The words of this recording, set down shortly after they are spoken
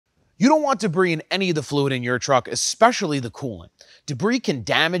You don't want debris in any of the fluid in your truck, especially the coolant. Debris can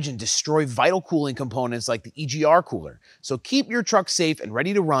damage and destroy vital cooling components like the EGR cooler, so keep your truck safe and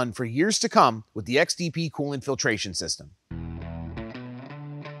ready to run for years to come with the XDP Coolant Filtration System.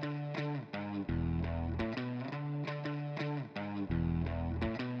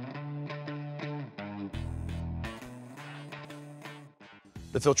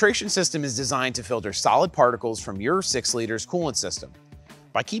 The filtration system is designed to filter solid particles from your 6 liters coolant system.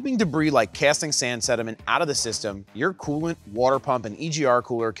 By keeping debris like casting sand sediment out of the system, your coolant, water pump, and EGR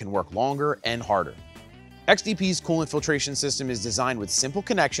cooler can work longer and harder. XDP's coolant filtration system is designed with simple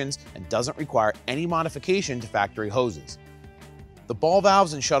connections and doesn't require any modification to factory hoses. The ball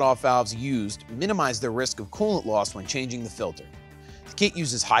valves and shutoff valves used minimize the risk of coolant loss when changing the filter. The kit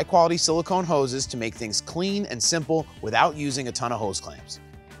uses high-quality silicone hoses to make things clean and simple without using a ton of hose clamps.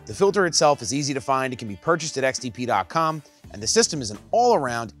 The filter itself is easy to find. It can be purchased at xdp.com, and the system is an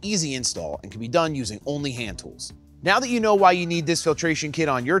all-around easy install and can be done using only hand tools. Now that you know why you need this filtration kit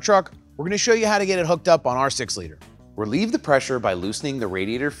on your truck, we're going to show you how to get it hooked up on our 6 liter. Relieve the pressure by loosening the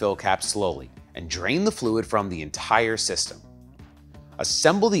radiator fill cap slowly and drain the fluid from the entire system.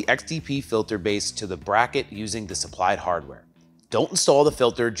 Assemble the XDP filter base to the bracket using the supplied hardware. Don't install the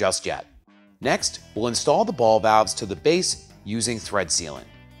filter just yet. Next, we'll install the ball valves to the base using thread sealant.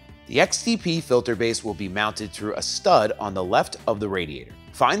 The XDP filter base will be mounted through a stud on the left of the radiator.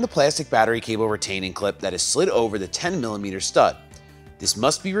 Find the plastic battery cable retaining clip that is slid over the 10mm stud. This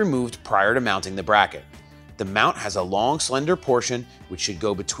must be removed prior to mounting the bracket. The mount has a long, slender portion which should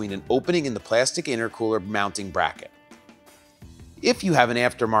go between an opening in the plastic intercooler mounting bracket. If you have an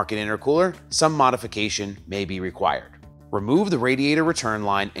aftermarket intercooler, some modification may be required. Remove the radiator return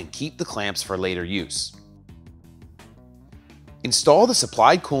line and keep the clamps for later use. Install the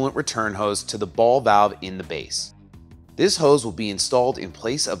supplied coolant return hose to the ball valve in the base. This hose will be installed in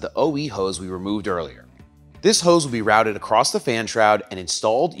place of the OE hose we removed earlier. This hose will be routed across the fan shroud and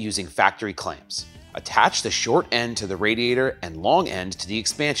installed using factory clamps. Attach the short end to the radiator and long end to the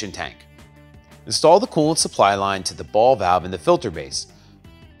expansion tank. Install the coolant supply line to the ball valve in the filter base.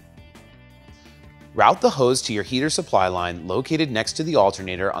 Route the hose to your heater supply line located next to the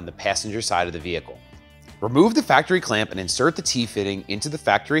alternator on the passenger side of the vehicle. Remove the factory clamp and insert the T-fitting into the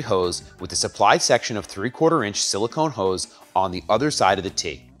factory hose with the supplied section of 3/4 inch silicone hose on the other side of the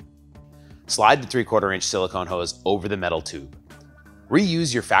T. Slide the 3/4 inch silicone hose over the metal tube.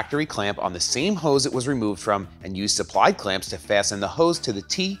 Reuse your factory clamp on the same hose it was removed from and use supplied clamps to fasten the hose to the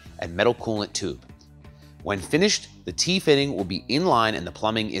T and metal coolant tube. When finished, the T-fitting will be in line and the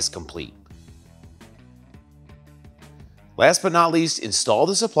plumbing is complete. Last but not least, install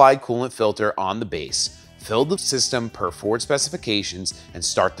the supplied coolant filter on the base. Fill the system per Ford specifications and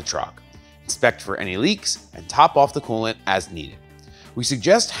start the truck. Inspect for any leaks and top off the coolant as needed. We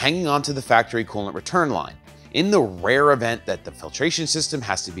suggest hanging onto the factory coolant return line. In the rare event that the filtration system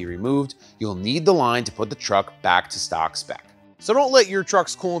has to be removed, you'll need the line to put the truck back to stock spec. So don't let your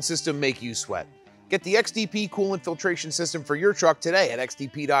truck's coolant system make you sweat. Get the XDP Coolant Filtration System for your truck today at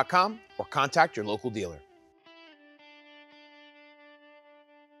xdp.com or contact your local dealer.